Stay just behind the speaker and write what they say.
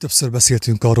Többször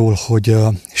beszéltünk arról, hogy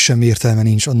semmi értelme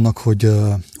nincs annak, hogy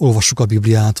olvassuk a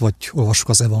Bibliát, vagy olvassuk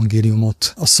az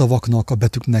evangéliumot. A szavaknak, a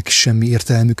betűknek semmi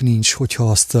értelmük nincs,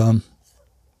 hogyha azt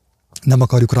nem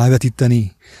akarjuk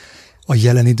rávetíteni a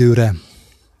jelen időre,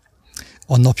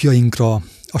 a napjainkra,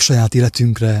 a saját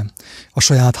életünkre, a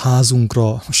saját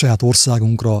házunkra, a saját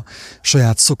országunkra, a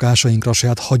saját szokásainkra, a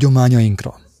saját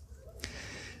hagyományainkra.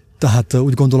 Tehát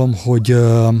úgy gondolom, hogy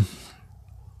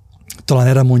talán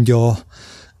erre mondja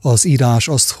az írás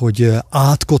azt, hogy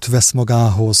átkot vesz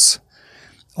magához,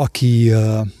 aki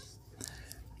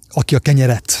a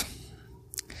kenyeret,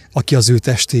 aki az ő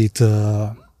testét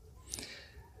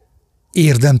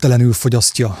érdemtelenül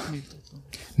fogyasztja,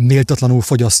 méltatlanul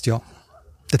fogyasztja.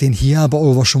 Tehát én hiába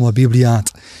olvasom a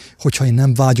Bibliát, hogyha én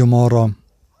nem vágyom arra,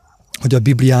 hogy a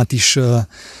Bibliát is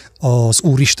az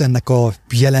Úristennek a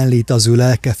jelenléte, az ő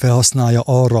lelke felhasználja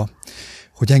arra,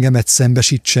 hogy engemet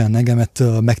szembesítsen, engemet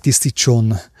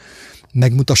megtisztítson,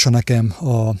 megmutassa nekem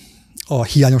a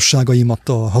hiányosságaimat,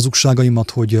 a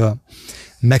hazugságaimat, hogy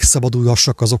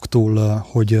megszabadulhassak azoktól,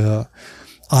 hogy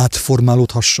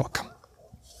átformálódhassak.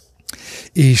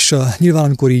 És nyilván,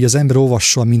 amikor így az ember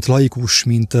olvassa, mint laikus,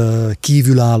 mint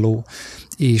kívülálló,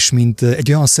 és mint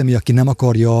egy olyan személy, aki nem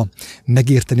akarja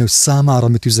megérteni, hogy számára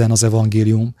mit üzen az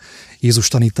evangélium, Jézus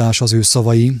tanítás, az ő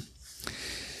szavai,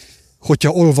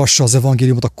 hogyha olvassa az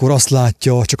evangéliumot, akkor azt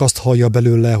látja, csak azt hallja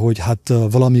belőle, hogy hát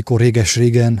valamikor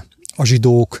réges-régen a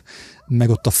zsidók, meg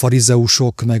ott a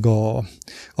farizeusok, meg a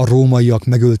rómaiak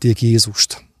megölték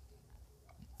Jézust.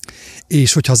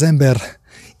 És hogyha az ember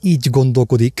így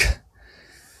gondolkodik,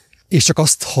 és csak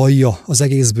azt hallja az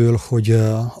egészből, hogy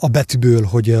a betűből,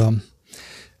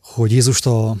 hogy Jézust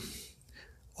a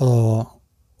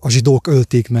zsidók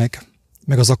ölték meg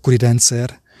az akkori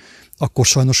rendszer, akkor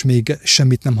sajnos még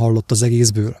semmit nem hallott az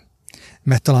egészből.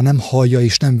 Mert talán nem hallja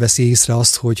és nem veszi észre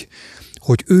azt, hogy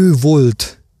ő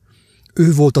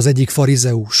volt az egyik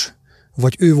farizeus,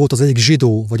 vagy ő volt az egyik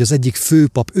zsidó, vagy az egyik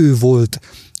főpap, ő volt,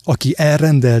 aki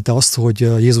elrendelte azt, hogy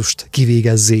Jézust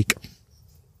kivégezzék.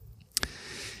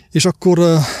 És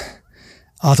akkor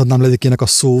átadnám Levikének a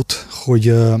szót,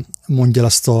 hogy mondja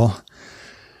ezt a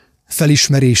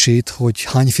felismerését, hogy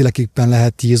hányféleképpen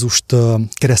lehet Jézust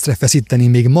keresztre feszíteni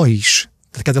még ma is.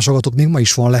 Tehát kedves hallgatók, még ma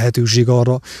is van lehetőség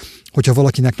arra, hogyha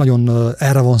valakinek nagyon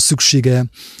erre van szüksége,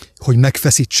 hogy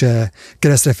megfeszítse,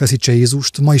 keresztre feszítse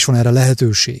Jézust, ma is van erre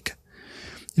lehetőség.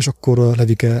 És akkor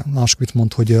Levike másképp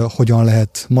mond, hogy hogyan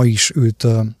lehet ma is őt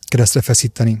keresztre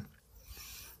feszíteni.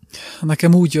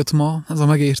 Nekem úgy jött ma ez a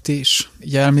megértés,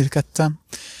 így elmélkedtem.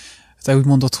 Te úgy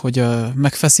mondod, hogy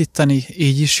megfeszíteni,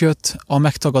 így is jött, a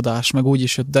megtagadás meg úgy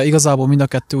is jött, de igazából mind a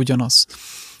kettő ugyanaz.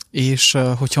 És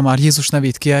hogyha már Jézus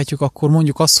nevét kiejtjük, akkor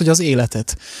mondjuk azt, hogy az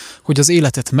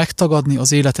életet megtagadni,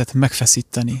 az életet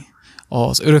megfeszíteni.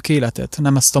 Az örök életet,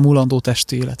 nem ezt a mulandó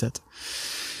testi életet.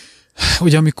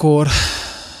 Ugye amikor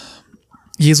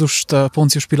Jézust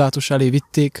Poncius Pilátus elé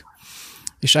vitték,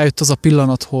 és eljött az a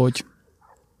pillanat, hogy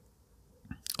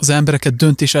az embereket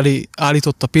döntés elé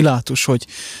állította Pilátus, hogy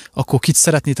akkor kit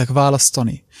szeretnétek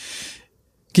választani.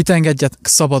 Kit engedjek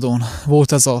szabadon.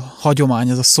 Volt ez a hagyomány,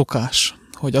 ez a szokás,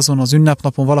 hogy azon az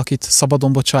ünnepnapon valakit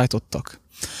szabadon bocsájtottak.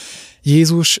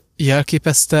 Jézus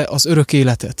jelképezte az örök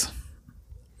életet.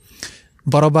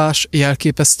 Barabás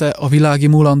jelképezte a világi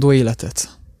mulandó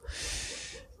életet.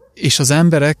 És az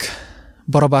emberek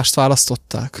Barabást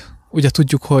választották. Ugye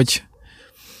tudjuk, hogy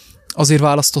azért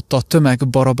választotta a tömeg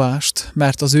Barabást,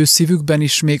 mert az ő szívükben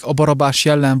is még a Barabás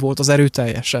jellem volt az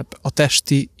erőteljesebb. A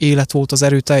testi élet volt az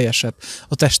erőteljesebb.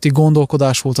 A testi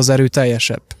gondolkodás volt az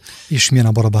erőteljesebb. És milyen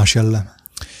a Barabás jellem?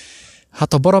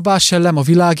 Hát a Barabás jellem, a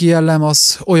világi jellem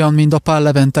az olyan, mint a Pál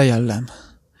Levente jellem.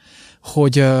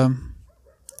 Hogy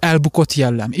elbukott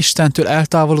jellem, Istentől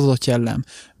eltávolodott jellem,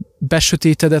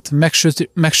 besötétedett,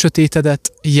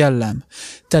 megsötétedett jellem,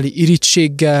 teli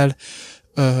irítséggel,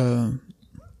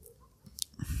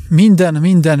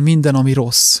 minden, ami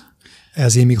rossz.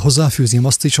 Ezért még hozzáfűzném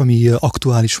azt is, ami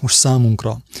aktuális most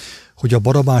számunkra, hogy a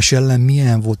Barabás jellem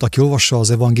milyen volt. Aki olvassa az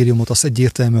evangéliumot, azt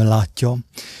egyértelműen látja,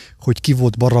 hogy ki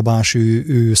volt Barabás,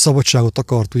 ő szabadságot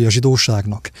akart ugye a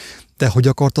zsidóságnak. Te hogy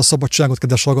akarta a szabadságot,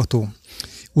 kedves hallgató?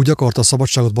 Úgy akarta a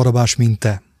szabadságot Barabás, mint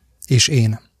te és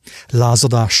én.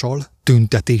 Lázadással,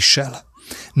 tüntetéssel.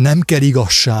 Nem kell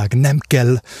igazság, nem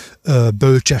kell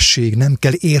bölcsesség, nem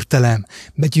kell értelem.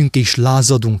 Megyünk és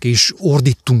lázadunk, és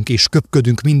ordítunk, és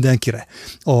köpködünk mindenkire.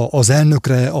 Az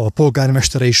elnökre, a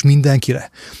polgármestere és mindenkire.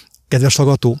 Kedves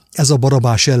hallgató, ez a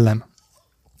Barabás jellem.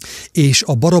 És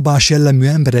a Barabás jellemű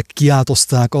emberek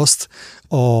kiáltozták azt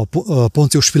a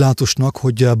Poncius Pilátusnak,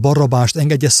 hogy Barabást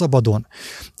engedje szabadon.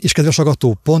 És kedves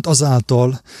hallgató, pont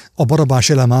azáltal, a Barabás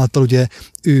jellem által, ugye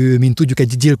ő, mint tudjuk,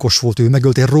 egy gyilkos volt, ő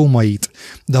megölt egy rómait,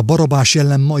 de a Barabás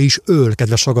jellem ma is öl,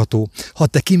 kedves hallgató. Ha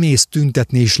te kimész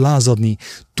tüntetni és lázadni,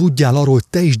 tudjál arról, hogy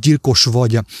te is gyilkos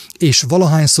vagy, és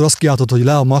valahányszor azt kiáltod, hogy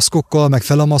le a maszkokkal, meg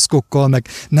fel a maszkokkal, meg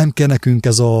nem kell nekünk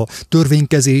ez a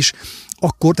törvénykezés,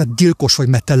 akkor te gyilkos vagy,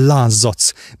 mert te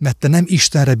lázadsz, mert te nem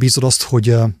Istenre bízod azt,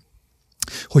 hogy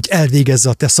elvégezze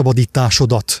a te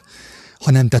szabadításodat,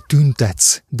 hanem te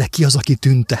tüntetsz. De ki az, aki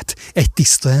tüntet? Egy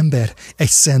tiszta ember? Egy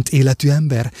szent életű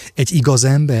ember? Egy igaz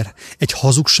ember? Egy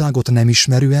hazugságot nem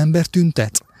ismerő ember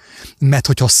tüntet? Mert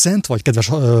hogyha szent vagy,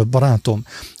 kedves barátom,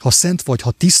 ha szent vagy,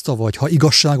 ha tiszta vagy, ha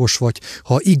igazságos vagy,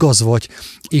 ha igaz vagy,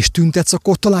 és tüntetsz,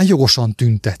 akkor talán jogosan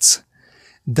tüntetsz.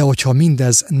 De hogyha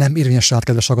mindez nem érvényes rád,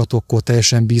 kedves hallgatók, akkor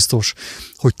teljesen biztos,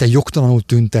 hogy te jogtalanul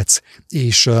tüntetsz,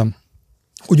 és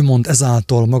úgymond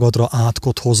ezáltal magadra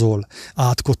átkot hozol,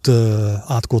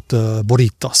 átkot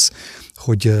borítasz,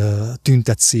 hogy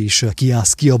tüntetsz és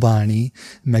kiállsz kiabálni,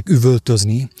 meg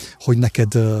üvöltözni, hogy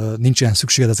neked nincsen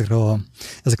szükséged ezekre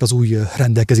az új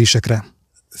rendelkezésekre.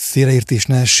 Félreértés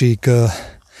ne essék,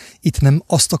 itt nem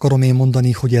azt akarom én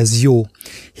mondani, hogy ez jó,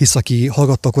 hisz aki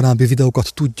hallgatta a korábbi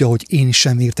videókat, tudja, hogy én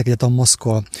sem értek egyet a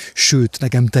maszkkal, sőt,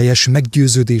 nekem teljes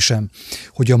meggyőződésem,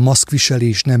 hogy a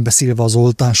maszkviselés, nem beszélve az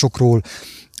oltásokról,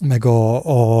 meg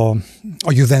a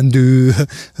jövendő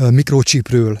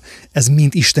mikrocsipről, ez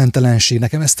mind istentelenség.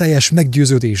 Nekem ez teljes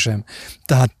meggyőződésem.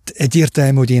 Tehát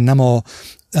egyértelmű, hogy én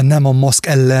nem a maszk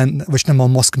ellen, vagy nem a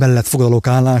maszk mellett foglalok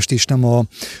állást, és nem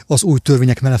az új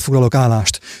törvények mellett foglalok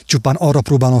állást. Csupán arra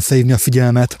próbálom felhívni a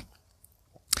figyelmet,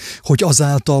 hogy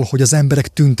azáltal, hogy az emberek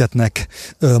tüntetnek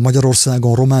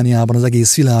Magyarországon, Romániában, az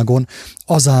egész világon,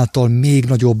 azáltal még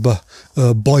nagyobb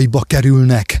bajba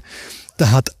kerülnek.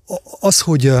 Tehát az,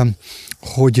 hogy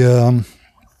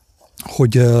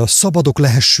szabadok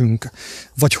lehessünk,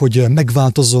 vagy hogy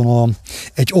megváltozzon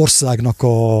egy országnak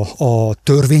a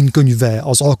törvénykönyve,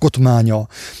 az alkotmánya,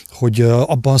 hogy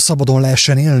abban szabadon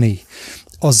lehessen élni,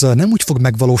 az nem úgy fog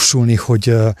megvalósulni,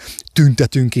 hogy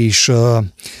tüntetünk és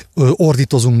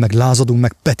ordítozunk, meg lázadunk,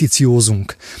 meg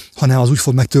petíciózunk, hanem az úgy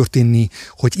fog megtörténni,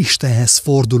 hogy Istenhez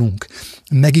fordulunk,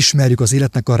 megismerjük az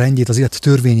életnek a rendjét, az élet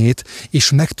törvényét,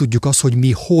 és megtudjuk azt, hogy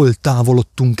mi hol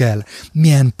távolodtunk el,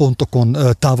 milyen pontokon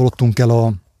távolodtunk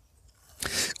el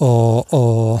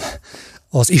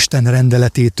az Isten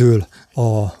rendeletétől,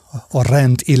 a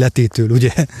rend életétől,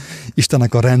 ugye?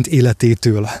 Istennek a rend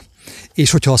életétől.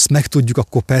 És hogyha azt megtudjuk,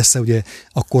 akkor persze, ugye,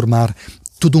 akkor már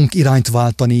tudunk irányt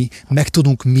váltani, meg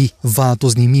tudunk mi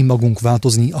változni, mi magunk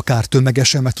változni, akár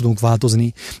tömegesen meg tudunk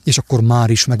változni, és akkor már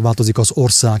is megváltozik az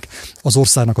ország, az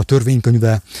országnak a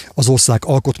törvénykönyve, az ország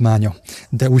alkotmánya.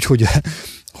 De úgy, hogy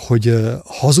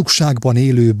hazugságban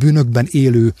élő, bűnökben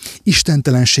élő,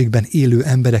 istentelenségben élő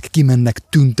emberek kimennek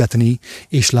tüntetni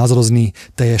és lázadozni,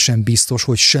 teljesen biztos,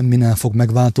 hogy semmi nem fog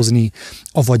megváltozni,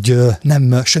 avagy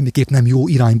semmiképp nem jó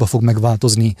irányba fog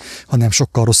megváltozni, hanem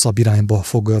sokkal rosszabb irányba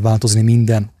fog változni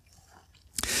minden.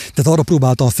 Tehát arra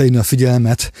próbáltam felhívni a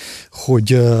figyelmet,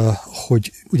 hogy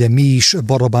ugye mi is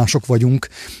barabások vagyunk,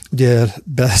 ugye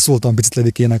beszóltam picit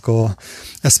Levikének a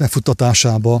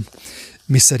eszmefuttatásába,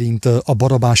 miszerint a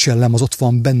barabás jellem az ott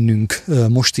van bennünk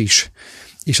most is,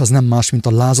 és az nem más, mint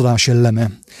a lázadás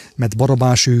jelleme, mert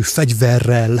Barabás ő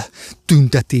fegyverrel,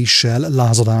 tüntetéssel,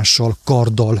 lázadással,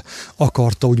 karddal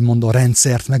akarta úgymond a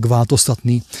rendszert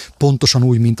megváltoztatni, pontosan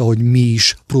úgy, mint ahogy mi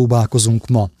is próbálkozunk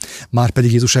ma.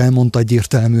 Márpedig Jézus elmondta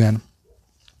egyértelműen,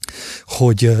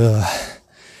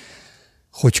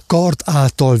 hogy kard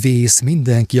által vész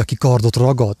mindenki, aki kardot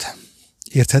ragad.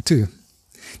 Érthető?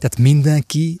 Tehát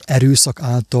mindenki erőszak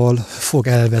által fog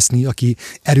elveszni, aki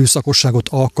erőszakosságot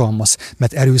alkalmaz,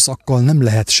 mert erőszakkal nem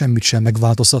lehet semmit sem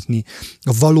megváltoztatni.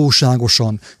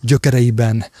 Valóságosan,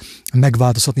 gyökereiben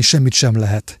megváltoztatni semmit sem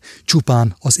lehet.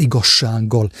 Csupán az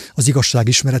igazsággal, az igazság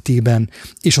ismeretében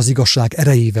és az igazság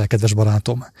erejével, kedves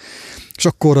barátom. És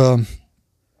akkor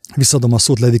visszaadom a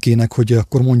szót Levikének, hogy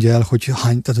akkor mondja el, hogy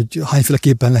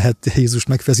hányféleképpen lehet Jézust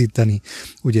megfeszíteni,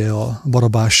 ugye a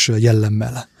barabás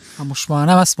jellemmel. Most már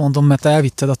nem ezt mondom, mert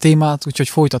elvitted a témát, úgyhogy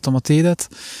folytatom a tédet,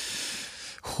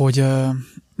 hogy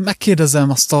megkérdezem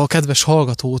azt a kedves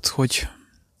hallgatót, hogy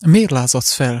miért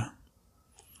lázadsz fel?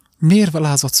 Miért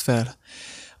lázadsz fel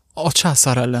a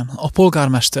császár ellen, a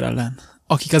polgármester ellen,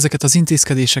 akik ezeket az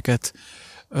intézkedéseket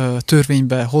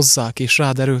törvénybe hozzák és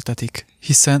rád erőltetik,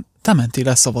 hiszen te mentél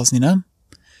el szavazni, nem?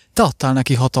 Te adtál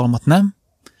neki hatalmat, nem?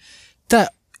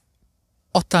 Te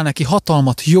adtál neki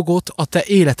hatalmat, jogot a te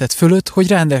életed fölött, hogy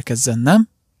rendelkezzen, nem?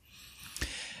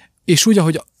 És úgy,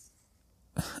 ahogy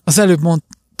az előbb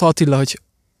mondta Attila, hogy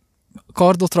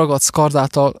kardot ragadsz, kard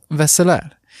által veszel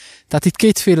el. Tehát itt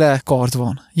kétféle kard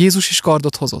van. Jézus is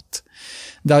kardot hozott.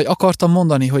 De akartam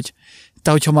mondani, hogy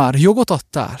te, hogyha már jogot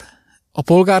adtál a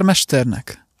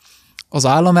polgármesternek, az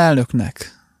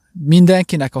államelnöknek,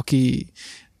 mindenkinek, aki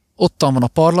ottan van a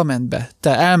parlamentbe,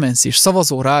 te elmensz és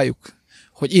szavazol rájuk,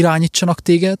 hogy irányítsanak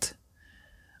téged,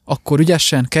 akkor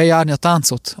ügyesen kell járni a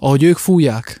táncot, ahogy ők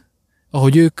fújják,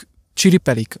 ahogy ők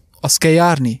csiripelik, azt kell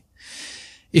járni.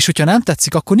 És hogyha nem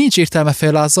tetszik, akkor nincs értelme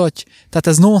fellázadj. Tehát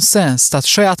ez nonsense. Tehát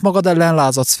saját magad ellen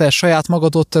lázadsz fel, saját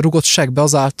magadot rugod segbe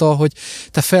azáltal, hogy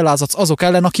te fellázadsz azok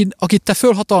ellen, akit te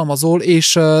fölhatalmazol,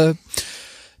 és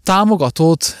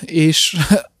támogatod, és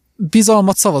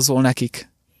bizalmat szavazol nekik.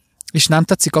 És nem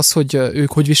tetszik az, hogy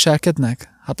ők hogy viselkednek?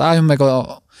 Hát álljon meg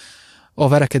a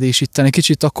verekedés itten egy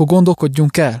kicsit, akkor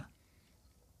gondolkodjunk el.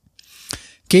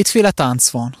 Kétféle tánc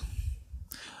van.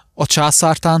 A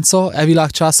császár tánca,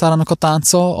 világ császárának a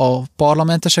tánca, a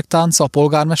parlamentesek tánca, a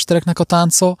polgármestereknek a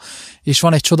tánca, és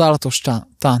van egy csodálatos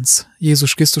tánc,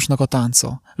 Jézus Krisztusnak a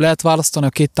tánca. Lehet választani a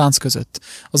két tánc között.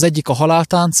 Az egyik a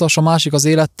haláltánca, és a másik az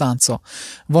élettánca.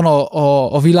 Van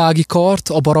a világi kard,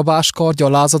 a barabás kardja, a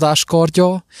lázadás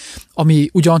kardja, ami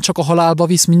ugyancsak a halálba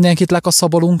visz, mindenkit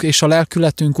lekaszabolunk, és a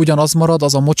lelkületünk ugyanaz marad,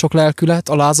 az a mocsok lelkület,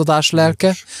 a lázadás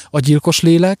lelke, a gyilkos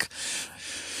lélek,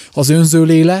 az önző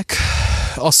lélek,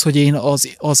 az, hogy én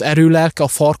az erő lelke, a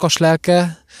farkas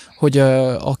lelke, hogy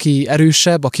aki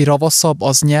erősebb, aki ravaszabb,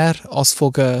 az nyer, az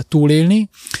fog túlélni,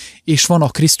 és van a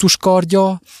Krisztus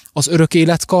kardja, az örök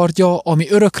élet kardja, ami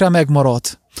örökre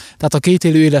megmarad. Tehát a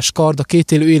kétélő éles kard, a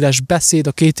kétélő éles beszéd,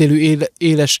 a kétélő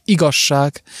éles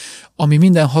igazság, ami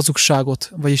minden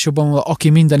hazugságot, vagyis jobban mondva, aki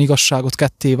minden igazságot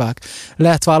kettévág.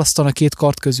 Lehet választani a két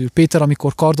kard közül. Péter,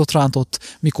 amikor kardot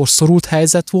rántott, mikor szorult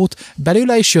helyzet volt,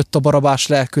 belőle is jött a barabás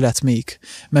lelkület még,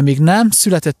 mert még nem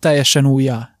született teljesen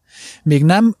újjá. Még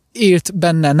nem élt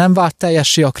benne, nem vált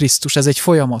teljessé a Krisztus, ez egy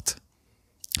folyamat.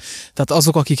 Tehát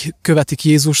azok, akik követik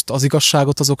Jézust, az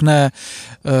igazságot, azok ne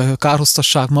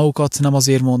kárhoztassák magukat, nem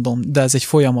azért mondom, de ez egy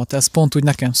folyamat, ez pont úgy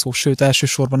nekem szól, sőt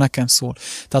elsősorban nekem szól.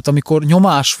 Tehát amikor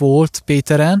nyomás volt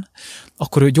Péteren,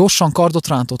 akkor ő gyorsan kardot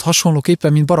rántott,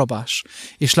 hasonlóképpen, mint Barabás,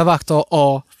 és levágta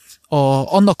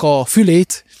annak a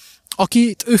fülét,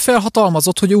 akit ő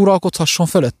felhatalmazott, hogy uralkodhasson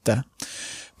fölötte.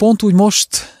 Pont úgy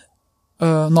most,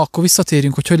 na akkor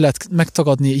visszatérjünk, hogy lehet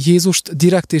megtagadni Jézust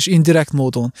direkt és indirekt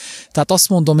módon. Tehát azt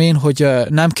mondom én, hogy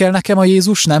nem kell nekem a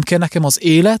Jézus, nem kell nekem az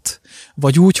élet,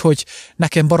 vagy úgy, hogy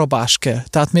nekem Barabás kell.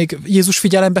 Tehát még Jézus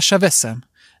figyelembe se veszem.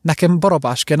 Nekem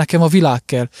Barabás kell, nekem a világ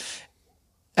kell.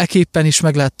 Eképpen is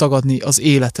meg lehet tagadni az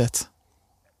életet.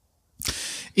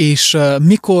 És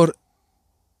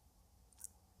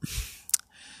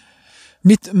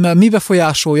mi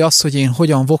befolyásolja azt, hogy én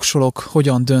hogyan voksolok,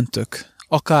 hogyan döntök?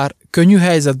 Akár könnyű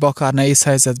helyzetbe, akár nehéz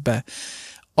helyzetbe,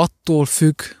 attól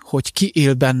függ, hogy ki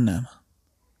él bennem.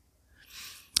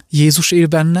 Jézus él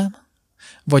bennem,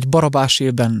 vagy Barabás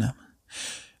él bennem.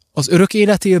 Az örök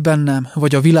élet él bennem,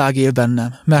 vagy a világ él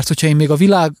bennem. Mert hogyha én még a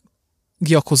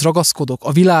világiakhoz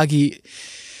ragaszkodok,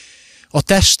 a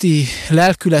testi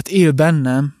lelkület él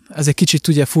bennem, ez egy kicsit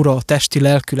ugye fura a testi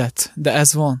lelkület, de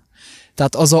ez van.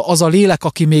 Tehát az a lélek,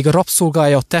 aki még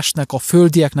rabszolgálja a testnek, a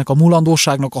földieknek, a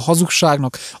mulandóságnak, a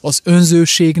hazugságnak, az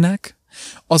önzőségnek,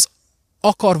 az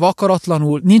akarva,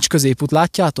 akaratlanul nincs középút,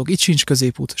 látjátok? Itt sincs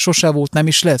középút, sose volt, nem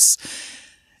is lesz.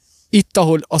 Itt,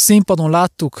 ahol a színpadon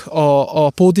láttuk, a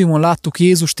pódiumon láttuk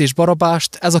Jézust és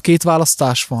Barabást, ez a két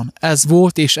választás van. Ez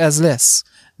volt és ez lesz.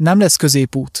 Nem lesz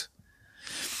középút.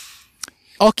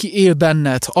 Aki él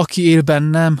benned, aki él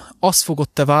bennem, azt fogod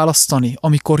te választani,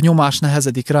 amikor nyomás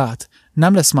nehezedik rád.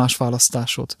 Nem lesz más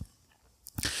választásod.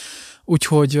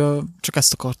 Úgyhogy csak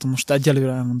ezt akartam most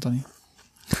egyelőre elmondani.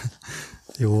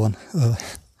 Jó van.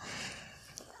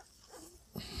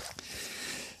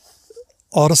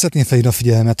 Arra szeretném felhívni a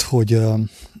figyelmet, hogy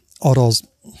arra az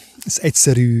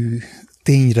egyszerű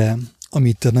tényre,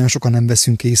 amit nagyon sokan nem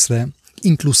veszünk észre,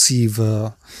 inkluszív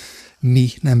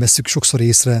mi nem veszük sokszor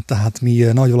észre, tehát mi,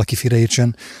 nagy valaki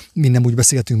félreértsen, mi nem úgy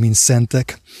beszélgetünk, mint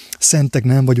szentek. Szentek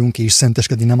nem vagyunk, és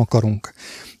szenteskedni nem akarunk.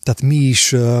 Tehát mi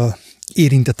is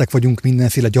érintettek vagyunk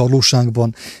mindenféle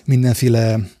gyarlóságban,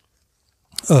 mindenféle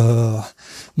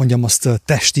mondjam azt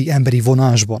testi, emberi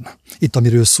vonásban, itt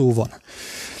amiről szó van.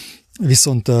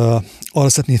 Viszont arra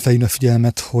szeretném felhívni a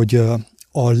figyelmet, hogy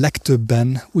a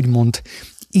legtöbben úgymond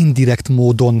indirekt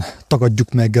módon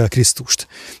tagadjuk meg Krisztust.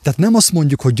 Tehát nem azt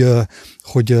mondjuk,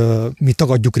 hogy mi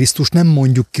tagadjuk Krisztust, nem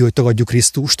mondjuk ki, hogy tagadjuk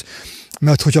Krisztust,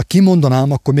 mert hogyha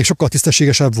kimondanám, akkor még sokkal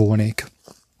tisztességesebb volnék.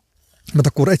 Mert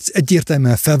akkor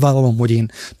egyértelműen felvállalom, hogy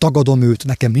én tagadom őt,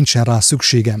 nekem nincsen rá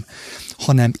szükségem,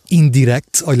 hanem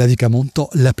indirekt, ahogy Levike mondta,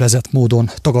 leplezett módon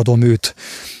tagadom őt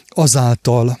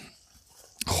azáltal,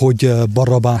 hogy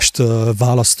Barrabást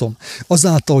választom.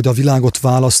 Azáltal, hogy a világot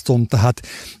választom, tehát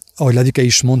ahogy Levike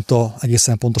is mondta,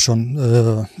 egészen pontosan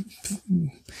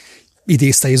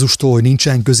idézte Jézustól, hogy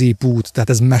nincsen középút, tehát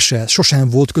ez mese, sosem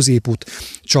volt középút,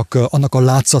 csak annak a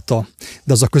látszata,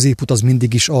 de az a középút az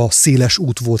mindig is a széles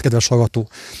út volt, kedves hallgató.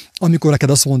 Amikor neked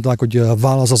azt mondták, hogy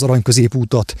válasz az arany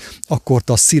középútat, akkor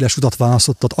te a széles utat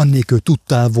választottad, annélkül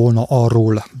tudtál volna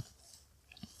arról.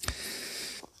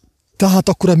 Tehát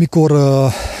akkor, amikor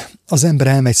az ember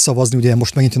elmegy szavazni, ugye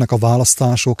most megint jönnek a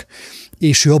választások,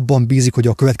 és ő abban bízik, hogy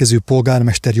a következő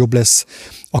polgármester jobb lesz,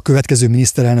 a következő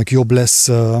miniszterelnök jobb lesz,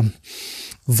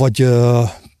 vagy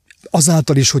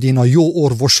azáltal is, hogy én a jó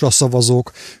orvosra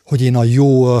szavazok, hogy én a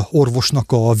jó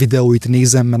orvosnak a videóit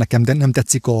nézem, mert nekem nem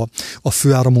tetszik a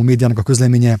főáramú médiának a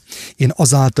közleménye, én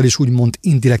azáltal is úgymond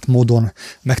indirekt módon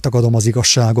megtagadom az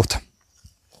igazságot.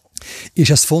 És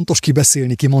ez fontos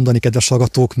kibeszélni, kimondani, kedves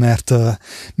hallgatók, mert a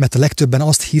legtöbben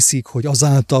azt hiszik, hogy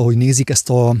azáltal, hogy nézik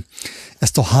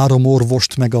ezt a három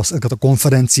orvost, meg ezeket a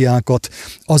konferenciákat,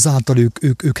 azáltal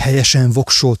ők helyesen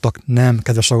voksoltak. Nem,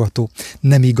 kedves hallgató,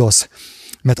 nem igaz.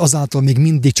 Mert azáltal még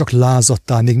mindig csak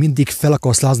lázadtál, még mindig fel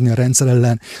akarsz lázni a rendszer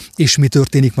ellen, és mi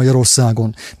történik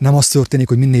Magyarországon? Nem az történik,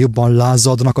 hogy minél jobban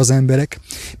lázadnak az emberek,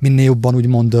 minél jobban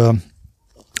úgymond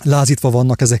lázítva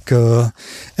vannak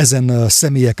ezen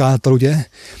személyek által, ugye,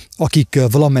 akik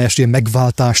valamelyest ilyen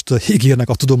megváltást ígérnek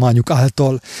a tudományuk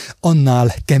által,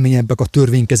 annál keményebbek a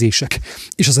törvénykezések,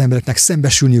 és az embereknek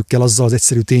szembesülniük kell azzal az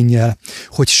egyszerű ténnyel,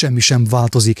 hogy semmi sem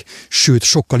változik, sőt,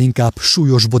 sokkal inkább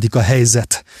súlyosbodik a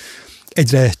helyzet.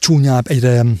 Egyre csúnyább,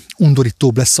 egyre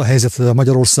undorítóbb lesz a helyzet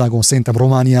Magyarországon, szerintem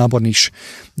Romániában is,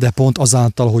 de pont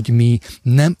azáltal, hogy mi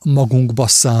nem magunkba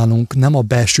szállunk, nem a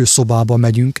belső szobába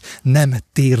megyünk, nem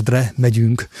térdre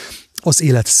megyünk az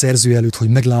élet szerző előtt, hogy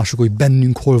meglássuk, hogy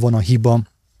bennünk hol van a hiba,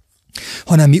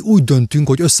 hanem mi úgy döntünk,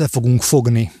 hogy össze fogunk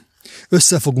fogni.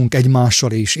 Összefogunk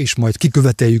egymással, és majd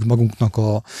kiköveteljük magunknak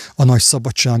a nagy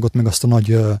szabadságot, meg azt a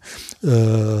nagy,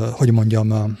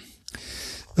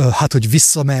 hogy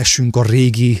visszamehessünk a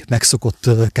régi, megszokott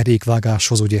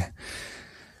kerékvágáshoz, ugye.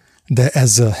 De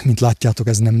ez, mint látjátok,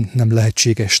 ez nem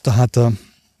lehetséges. Tehát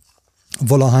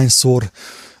valahányszor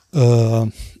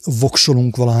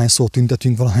voksolunk, valahányszor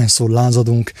tüntetünk, valahányszor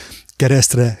lázadunk,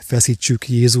 keresztre feszítsük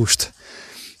Jézust.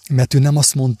 Mert ő nem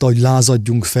azt mondta, hogy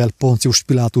lázadjunk fel Poncius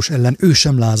Pilátus ellen, ő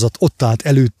sem lázadt, ott állt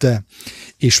előtte,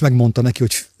 és megmondta neki,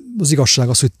 hogy az igazság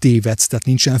az, hogy tévedsz, tehát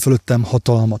nincsen fölöttem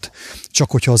hatalmat.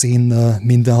 Csak hogyha az én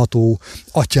mindenható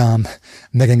atyám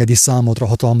megengedi számodra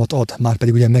hatalmat ad, már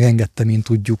pedig ugye megengedte, mint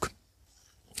tudjuk.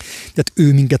 Tehát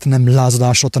ő minket nem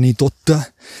lázadásra tanított,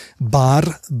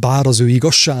 bár az ő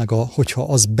igazsága, hogyha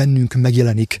az bennünk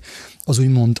megjelenik, az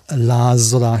úgymond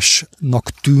lázadásnak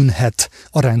tűnhet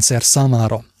a rendszer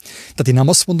számára. Tehát én nem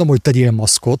azt mondom, hogy tegyél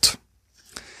maszkot,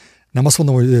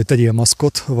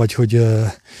 vagy hogy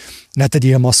ne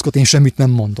tegyél maszkot, én semmit nem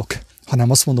mondok, hanem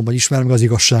azt mondom, hogy ismerd meg az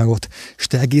igazságot, és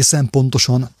te egészen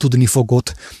pontosan tudni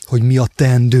fogod, hogy mi a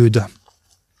teendőd.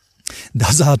 De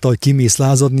azáltal, hogy kimész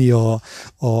lázadni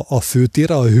a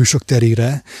főtérre, a hősök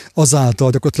terére,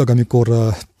 azáltal gyakorlatilag,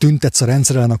 amikor tüntetsz a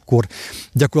rendszeren, akkor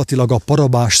gyakorlatilag a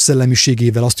Barabás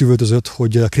szellemiségével azt üvöltözött,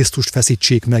 hogy Krisztust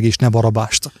feszítsék meg, és ne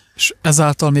Barabást. És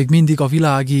ezáltal még mindig a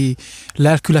világi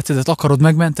lelkületedet akarod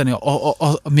megmenteni,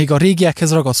 még a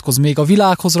régiekhez ragaszkodsz, még a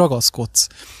világhoz ragaszkodsz.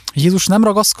 Jézus nem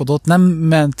ragaszkodott, nem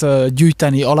ment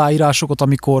gyűjteni aláírásokat,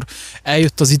 amikor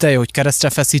eljött az ideje, hogy keresztre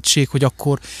feszítsék, hogy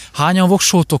akkor hányan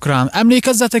voksoltok rám.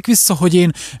 Emlékezzetek vissza, hogy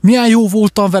én milyen jó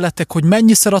voltam veletek, hogy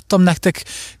mennyiszer adtam nektek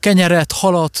kenyeret,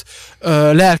 halat,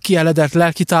 lelki eledet,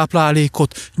 lelki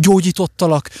táplálékot,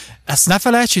 gyógyítottalak. Ezt ne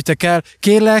felejtsétek el,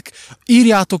 kérlek,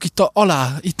 írjátok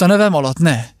itt a nevem alatt,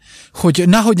 hogy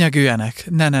nehogy nyegüljenek.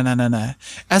 Ne.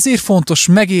 Ezért fontos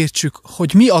megértsük,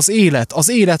 hogy mi az élet. Az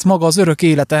élet maga az örök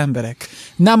élet, emberek.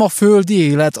 Nem a földi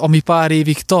élet, ami pár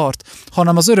évig tart,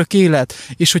 hanem az örök élet.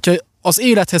 És hogyha az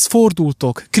élethez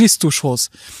fordultok, Krisztushoz,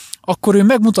 akkor ő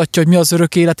megmutatja, hogy mi az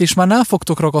örök élet, és már nem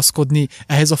fogtok ragaszkodni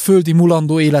ehhez a földi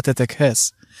mulandó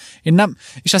életetekhez.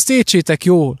 És ezt értsétek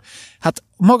jól. Hát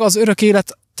maga az örök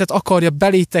életet akarja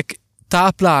belétek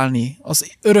táplálni,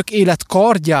 az örök élet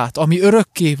kardját, ami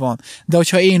örökké van. De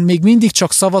hogyha én még mindig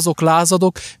csak szavazok,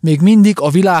 lázadok, még mindig a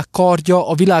világ kardja,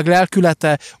 a világ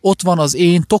lelkülete ott van az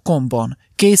én tokomban,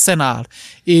 készen áll.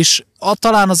 És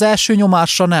talán az első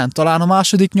nyomásra nem, talán a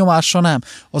második nyomásra nem,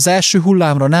 az első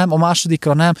hullámra nem, a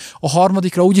másodikra nem, a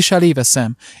harmadikra úgyis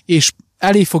eléveszem. És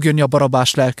elé fog jönni a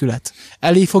Barabás lelkület,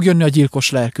 elé fog jönni a gyilkos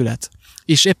lelkület.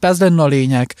 És épp ez lenne a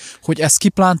lényeg, hogy ezt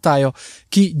kiplántálja,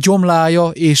 kigyomlálja,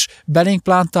 és belénk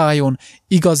plántáljon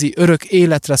igazi örök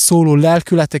életre szóló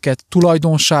lelkületeket,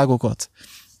 tulajdonságokat.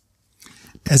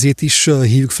 Ezért is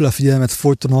hívjuk fel a figyelmet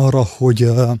folyton arra,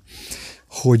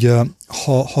 hogy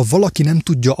ha valaki nem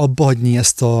tudja abbahagyni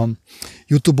ezt a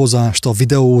YouTubeozást, a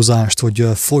videózást, hogy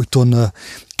folyton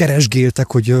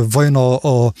keresgéltek, hogy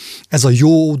vajon ez a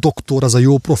jó doktor, ez a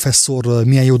jó professzor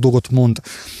milyen jó dolgot mond.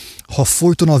 Ha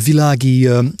folyton a világi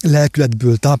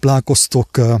lelkületből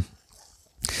táplálkoztok,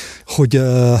 hogy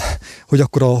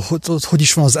akkor hogy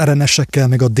is van az RNS-ekkel,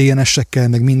 meg a DNS-ekkel,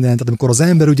 meg minden. Tehát amikor az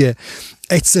ember ugye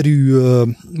egyszerű,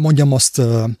 mondjam azt,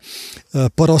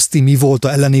 paraszti mi volt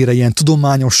ellenére ilyen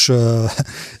tudományos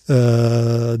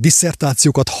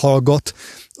disszertációkat hallgat,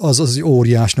 az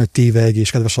óriás nagy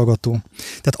tévegés, kedves hallgató.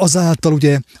 Tehát azáltal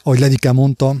ugye, ahogy Levike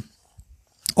mondta,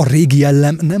 a régi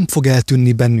jellem nem fog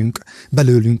eltűnni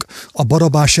belőlünk. A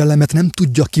barabás jellemet nem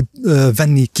tudja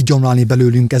kigyomlálni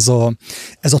belőlünk ez a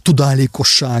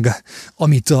tudatlanság,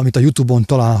 amit a YouTube-on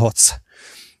találhatsz.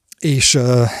 És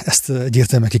ezt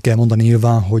egyértelműen ki kell mondani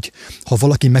nyilván, hogy ha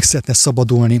valaki meg szeretne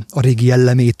szabadulni a régi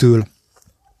jellemétől,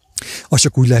 az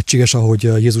csak úgy lehetséges, ahogy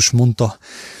Jézus mondta,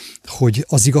 hogy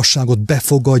az igazságot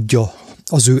befogadja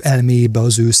az ő elmébe,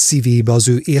 az ő szívébe, az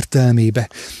ő értelmébe,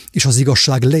 és az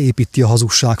igazság leépíti a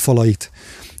hazugság falait.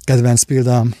 Kedvenc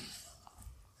példám,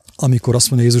 amikor azt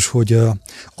mondja Jézus, hogy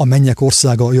a mennyek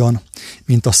országa olyan,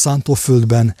 mint a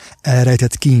szántóföldben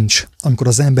elrejtett kincs, amikor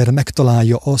az ember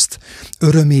megtalálja azt,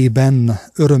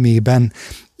 örömében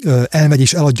elmegy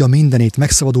és eladja mindenét,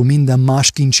 megszabadul minden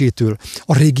más kincsétől,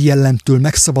 a régi jellemtől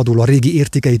megszabadul, a régi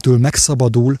értékeitől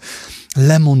megszabadul,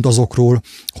 lemond azokról,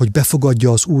 hogy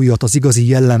befogadja az újat, az igazi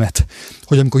jellemet,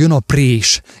 hogy amikor jön a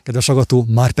prés, kedves hallgató,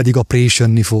 már pedig a prés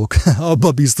jönni fog.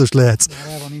 Abba biztos lehetsz.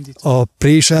 A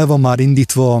prés el van már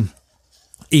indítva,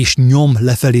 és nyom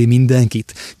lefelé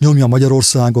mindenkit. Nyomja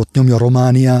Magyarországot, nyomja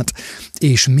Romániát,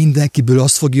 és mindenkiből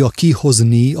azt fogja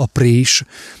kihozni a prés,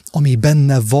 ami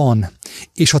benne van.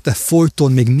 És ha te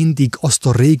folyton még mindig azt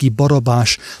a régi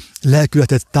barabás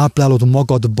lelkületet táplálod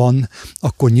magadban,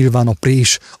 akkor nyilván a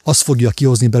prés azt fogja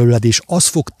kihozni belőled, és az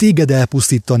fog téged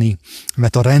elpusztítani,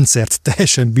 mert a rendszert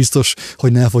teljesen biztos,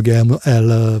 hogy nem fog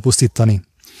elpusztítani.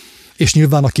 És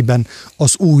nyilván akiben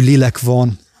az új lélek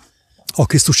van, a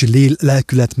krisztusi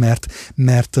lelkület,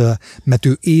 mert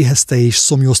ő éhezte és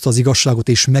szomjozta az igazságot,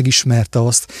 és megismerte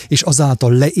azt, és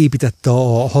azáltal leépítette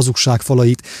a hazugság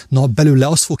falait, na belőle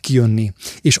az fog kijönni,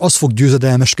 és az fog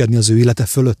győzedelmeskedni az ő élete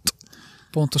fölött.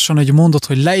 Pontosan, hogy mondod,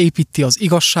 hogy leépíti az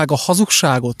igazság a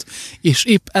hazugságot, és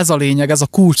épp ez a lényeg, ez a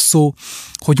kulcs szó,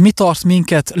 hogy mi tart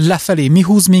minket lefelé, mi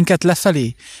húz minket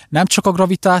lefelé. Nem csak a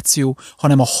gravitáció,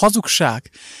 hanem a hazugság.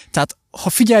 Tehát ha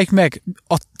figyeljük meg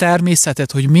a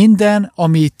természetet, hogy minden,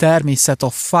 ami természet, a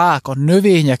fák, a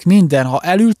növények, minden, ha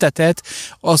elülteted,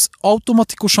 az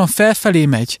automatikusan felfelé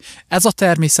megy. Ez a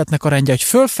természetnek a rendje, hogy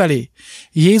fölfelé.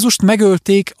 Jézust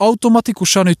megölték,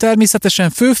 automatikusan ő természetesen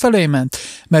fölfelé ment,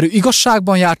 mert ő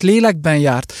igazságban járt, lélekben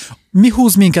járt. Mi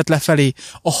húz minket lefelé?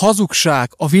 A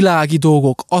hazugság, a világi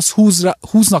dolgok, az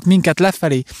húznak minket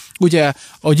lefelé. Ugye,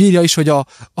 ahogy írja is, hogy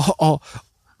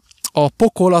a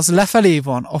pokol az lefelé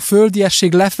van, a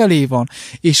földiesség lefelé van,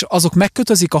 és azok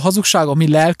megkötözik a hazugság a mi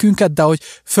lelkünket, de hogy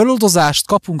föloldozást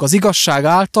kapunk az igazság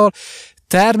által,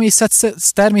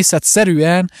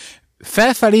 természetszerűen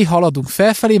felfelé haladunk,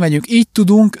 felfelé megyünk, így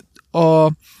tudunk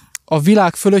a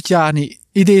világ fölött járni,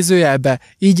 idézőjelbe,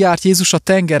 így járt Jézus a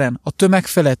tengeren, a tömeg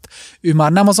felett. Ő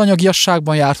már nem az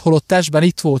anyagiasságban járt, holott testben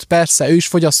itt volt, persze, ő is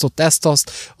fogyasztott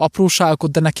ezt-azt,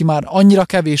 apróságokat, de neki már annyira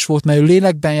kevés volt, mert ő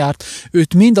lélekben járt.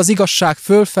 Őt mind az igazság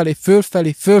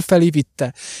fölfelé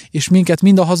vitte, és minket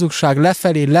mind a hazugság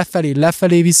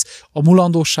lefelé visz a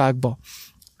mulandóságba.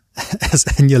 Ez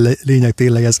ennyi lényeg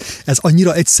tényleg, ez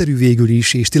annyira egyszerű végül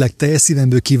is, és tényleg teljes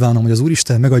szívemből kívánom, hogy az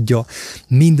Úristen megadja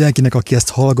mindenkinek, aki ezt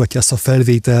hallgatja, ezt a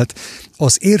felvételt,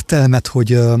 az értelmet,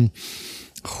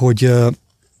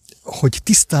 hogy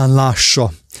tisztán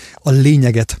lássa a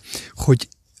lényeget, hogy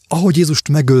ahogy Jézust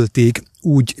megölték,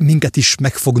 úgy minket is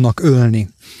meg fognak ölni.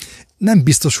 Nem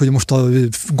biztos, hogy most a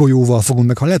golyóval fogunk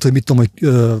meghalni, lehet, hogy mit tudom, hogy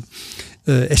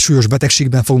egy súlyos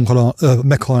betegségben fogunk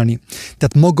meghalni.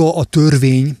 Tehát maga a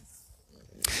törvény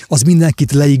az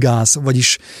mindenkit leigáz,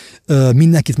 vagyis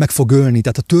mindenkit meg fog ölni.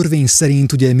 Tehát a törvény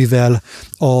szerint, ugye, mivel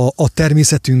a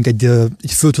természetünk egy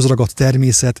földhöz ragadt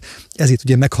természet, ezért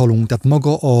ugye meghalunk. Tehát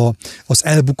maga az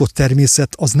elbukott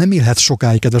természet, az nem élhet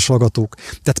sokáig, kedves hallgatók.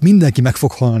 Tehát mindenki meg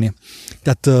fog halni.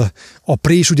 Tehát a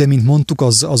prés, ugye, mint mondtuk,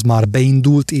 az már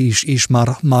beindult, és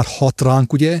már hat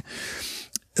ránk, ugye,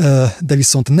 de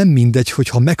viszont nem mindegy, hogy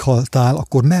ha meghaltál,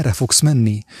 akkor merre fogsz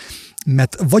menni.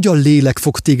 Mert vagy a lélek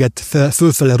fog téged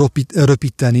fölfele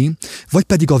röpíteni, vagy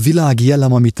pedig a világi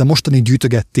jellem, amit te mostani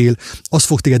gyűjtögettél, az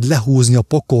fog téged lehúzni a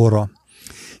pokolra.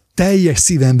 teljes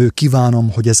szívemből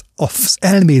kívánom, hogy ez az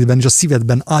elmédben és a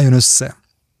szívedben álljon össze.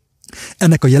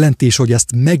 Ennek a jelentése, hogy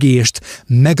ezt megértsd,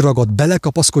 megragad,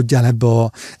 belekapaszkodjál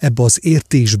ebbe az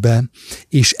értésbe,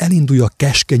 és elindulj a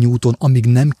keskeny úton, amíg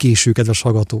nem késő, kedves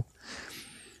hallgató.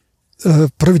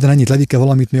 Röviden ennyit, Levike,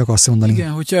 valamit még akarsz mondani?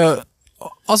 Igen, hogy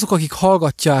azok, akik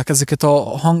hallgatják ezeket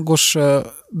a hangos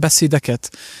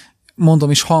beszédeket,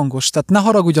 mondom is hangos, tehát ne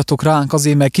haragudjatok ránk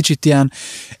azért, mert kicsit ilyen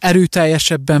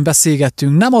erőteljesebben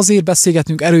beszélgetünk. Nem azért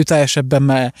beszélgetünk erőteljesebben,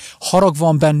 mert harag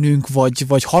van bennünk,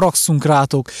 vagy haragszunk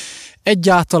rátok.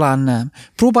 Egyáltalán nem.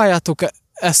 Próbáljátok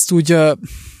ezt úgy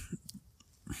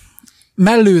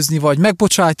mellőzni, vagy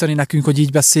megbocsájtani nekünk, hogy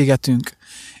így beszélgetünk.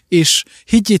 És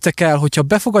higgyétek el, hogyha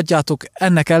befogadjátok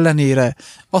ennek ellenére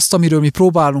azt, amiről mi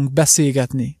próbálunk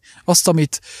beszélgetni, azt,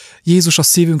 amit Jézus a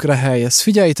szívünkre helyez,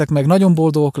 figyeljétek meg, nagyon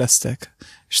boldogok lesztek,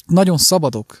 és nagyon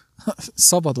szabadok.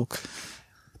 Szabadok.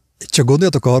 Csak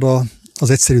gondoljatok arra az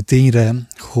egyszerű tényre,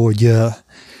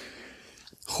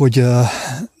 hogy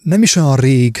nem is olyan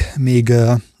rég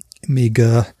még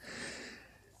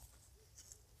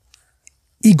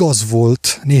igaz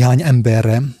volt néhány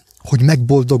emberre, hogy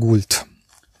megboldogult.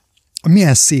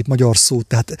 Milyen szép magyar szó,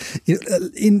 tehát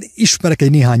én ismerek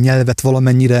egy néhány nyelvet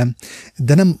valamennyire,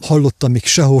 de nem hallottam még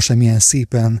sehol sem ilyen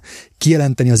szépen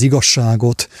kijelenteni az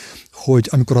igazságot, hogy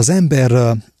amikor az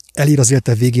ember elér az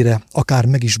élete végére, akár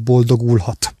meg is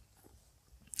boldogulhat.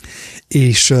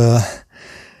 És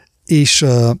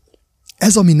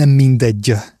ez, ami nem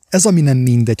mindegy,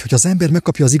 hogy az ember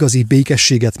megkapja az igazi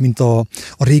békességet, mint a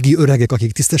régi öregek,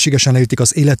 akik tisztességesen leélték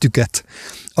az életüket,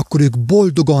 akkor ők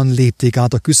boldogan lépték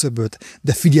át a küszöböt,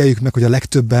 de figyeljük meg, hogy a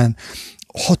legtöbben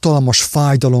hatalmas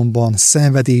fájdalomban,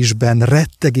 szenvedésben,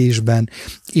 rettegésben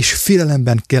és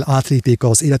félelemben kell átlépjék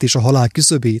az élet és a halál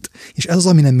küszöbét, és ez az,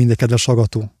 ami nem mindegy, kedves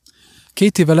hallgató.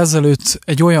 2 évvel ezelőtt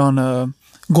egy olyan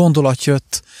gondolat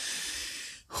jött,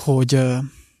 hogy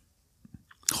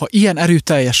ha ilyen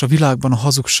erőteljes a világban a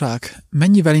hazugság,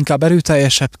 mennyivel inkább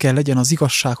erőteljesebb kell legyen az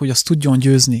igazság, hogy azt tudjon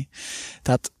győzni.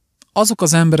 Tehát azok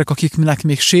az emberek, akiknek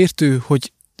még sértő,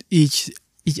 hogy így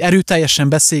erőteljesen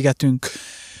beszélgetünk,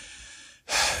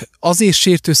 azért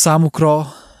sértő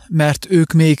számukra, mert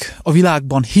ők még a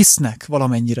világban hisznek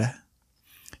valamennyire.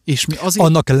 És mi azért...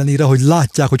 Annak ellenére, hogy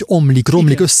látják, hogy romlik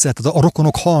Igen. össze, tehát a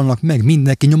rokonok halnak meg,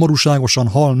 mindenki nyomorúságosan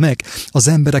hal meg, az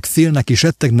emberek félnek és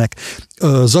rettegnek,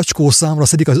 zacskó számra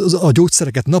szedik a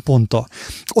gyógyszereket naponta.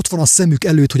 Ott van a szemük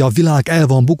előtt, hogy a világ el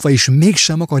van bukva, és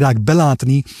mégsem akarják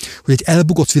belátni, hogy egy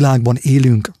elbukott világban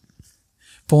élünk.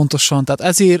 Pontosan,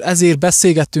 tehát ezért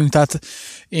beszélgettünk, tehát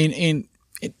én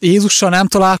Jézussal nem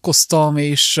találkoztam,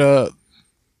 és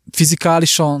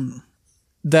fizikálisan,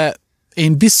 de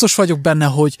én biztos vagyok benne,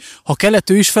 hogy ha kellett,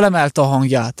 ő is felemelte a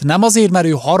hangját. Nem azért, mert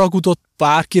ő haragudott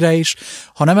bárkire is,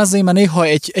 hanem azért, mert néha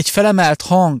egy felemelt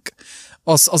hang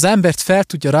az embert fel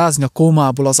tudja rázni a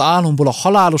kómából, az álomból, a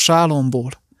halálos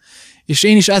álomból. És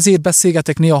én is ezért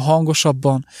beszélgetek néha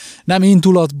hangosabban, nem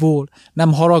indulatból,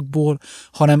 nem haragból,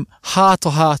 hanem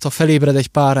háta felébred egy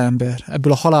pár ember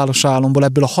ebből a halálos álomból,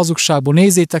 ebből a hazugságból.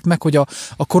 Nézzétek meg, hogy a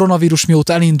koronavírus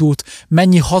mióta elindult,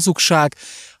 mennyi hazugság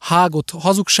hágott,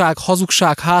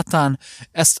 hazugság hátán,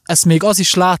 ezt még az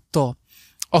is látta,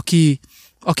 aki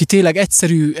tényleg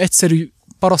egyszerű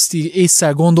paraszti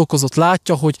ésszel gondolkozott,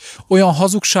 látja, hogy olyan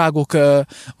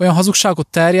hazugságot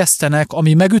terjesztenek,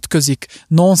 ami megütközik,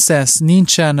 nonsens,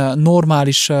 nincsen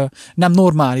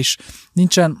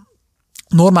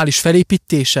normális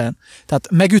felépítésen, tehát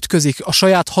megütközik, a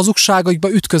saját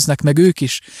hazugságaikba ütköznek meg ők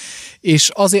is. És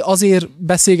azért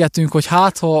beszélgetünk, hogy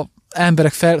ha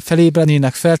emberek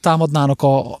felébrednének, feltámadnának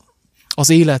az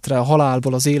életre, a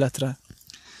halálból az életre.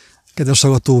 Kedves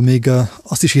hallgató, még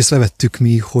azt is észrevettük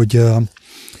mi,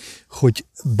 hogy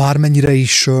bármennyire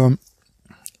is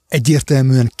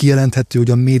egyértelműen kijelenthető,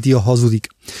 hogy a média hazudik,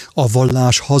 a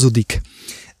vallás hazudik,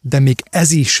 de még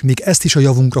ezt is a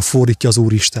javunkra fordítja az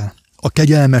Úristen. A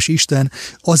kegyelmes Isten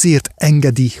azért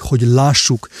engedi, hogy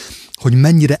lássuk, hogy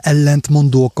mennyire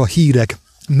ellentmondóak a hírek,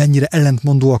 mennyire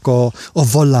ellentmondóak a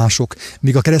vallások,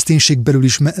 míg a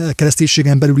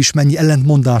kereszténységen belül is mennyi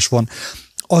ellentmondás van.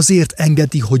 Azért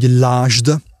engedi, hogy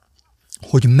lásd,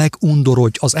 hogy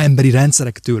megundorodj az emberi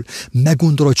rendszerektől,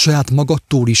 megundorodj saját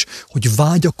magadtól is, hogy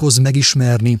vágyakozz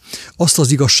megismerni azt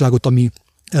az igazságot, ami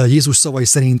Jézus szavai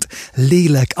szerint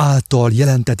lélek által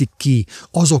jelentetik ki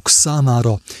azok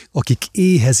számára, akik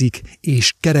éhezik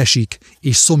és keresik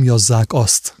és szomjazzák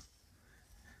azt.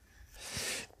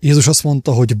 Jézus azt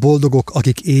mondta, hogy boldogok,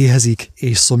 akik éhezik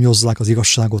és szomjozzák az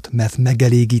igazságot, mert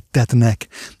megelégítetnek,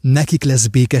 nekik lesz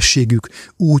békességük,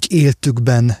 úgy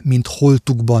éltükben, mint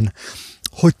holtukban.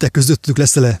 Hogy te közöttük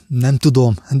leszel-e, nem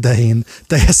tudom, de én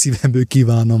teljes szívemből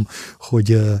kívánom,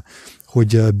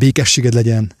 hogy békességed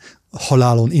legyen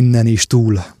halálon innen és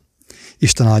túl.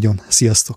 Isten áldjon, sziasztok!